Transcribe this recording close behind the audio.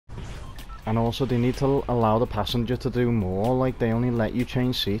And also they need to allow the passenger to do more, like they only let you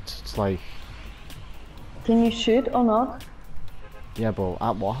change seats. It's like... Can you shoot or not? Yeah, but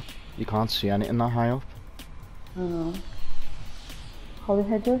at what? You can't see anything that high up. I don't know. Holy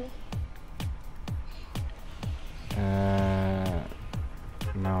hedges?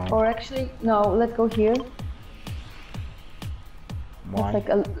 No. Or actually, no, let's go here. Why? It's like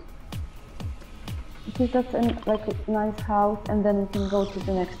a... Because that's like a nice house, and then we can go to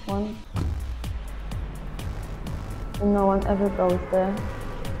the next one. And no one ever goes there.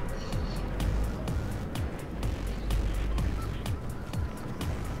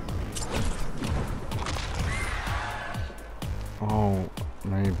 Oh,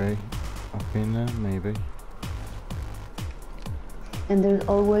 maybe. I've been there, maybe. And there's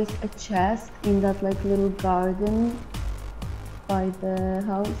always a chest in that like little garden by the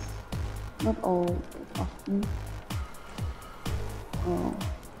house. Not all, often. Oh,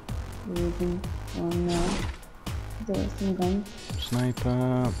 there isn't one now. There are some guns.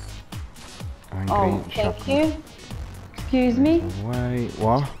 Sniper. Angry Oh, thank shotgun. you. Excuse me? Wait,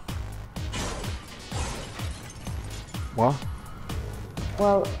 what? What?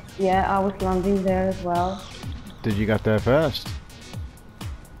 Well, yeah, I was landing there as well. Did you get there first?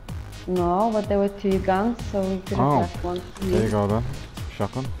 No, but there were 2 guns, so we could have left one for me. There you go then.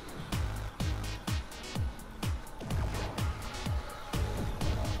 Shotgun.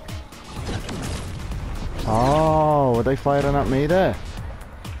 Oh, were they firing at me there?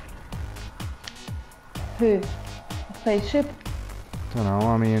 Who? A spaceship? Don't know,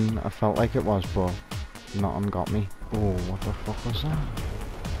 I mean, I felt like it was, but nothing got me. Oh, what the fuck was that?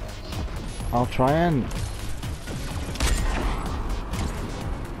 I'll try and...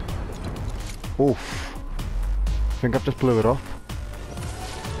 Oof. I think I've just blew it up.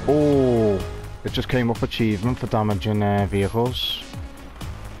 Oh, it just came up achievement for damaging vehicles.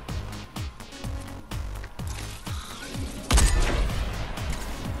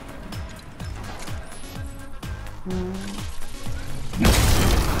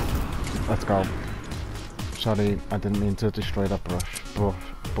 Let's go. Sorry, I didn't mean to destroy that bush.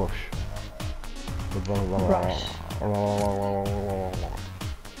 Brush.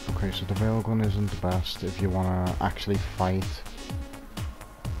 Okay, so the railgun isn't the best if you want to actually fight.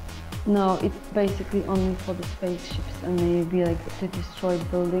 No, it's basically only for the spaceships and maybe like to destroy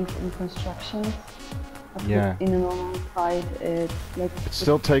buildings and constructions. Yeah. In a normal fight, it's like... It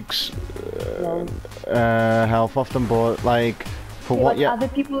still takes health off them, but like for yeah, what you... other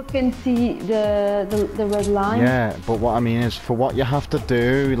people can see the red line. Yeah, but what I mean is for what you have to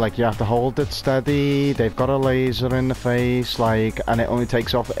do, like you have to hold it steady, they've got a laser in the face, like, and it only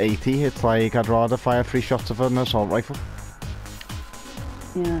takes off 80. It's like I'd rather fire 3 shots of an assault rifle.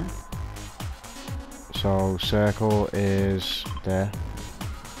 Yeah. So circle is there.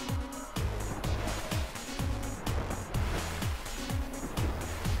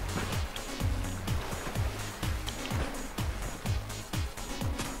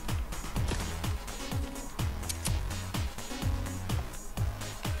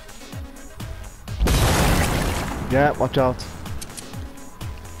 Yeah, watch out.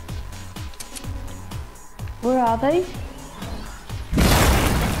 Where are they?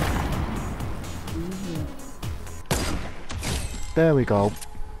 There we go.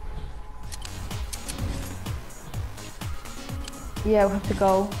 Yeah, we have to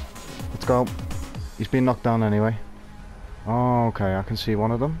go. Let's go. He's been knocked down anyway. Oh, okay, I can see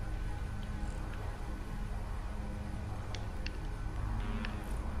one of them.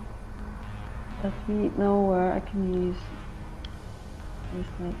 Let me know where I can use the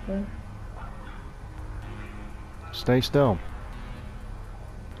sniper. Stay still.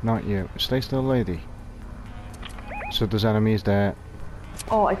 Not you. Stay still, lady. So there's enemies there.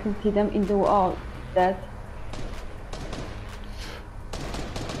 Oh, I can see them in the wall. Dead.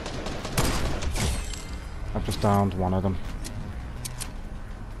 I've just downed one of them.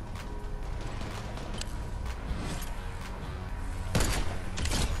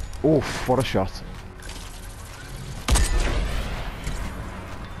 Oof, what a shot.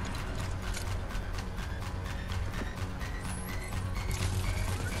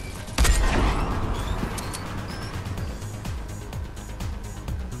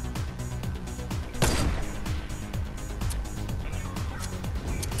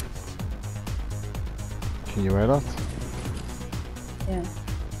 Can you hear that? Yeah.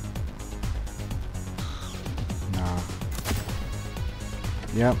 Nah.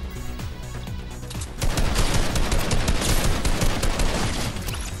 Yep.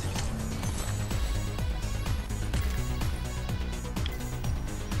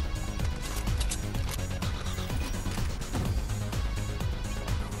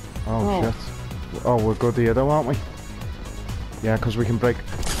 Oh shit. Oh, we're good here though, aren't we? Yeah, because we can break...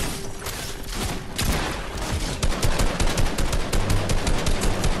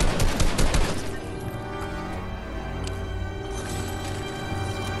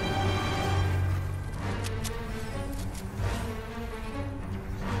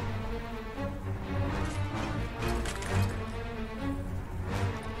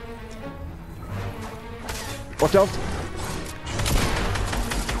 Watch out!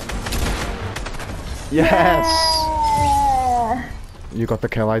 Yes! Yeah! You got the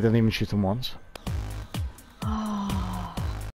kill, I didn't even shoot him once.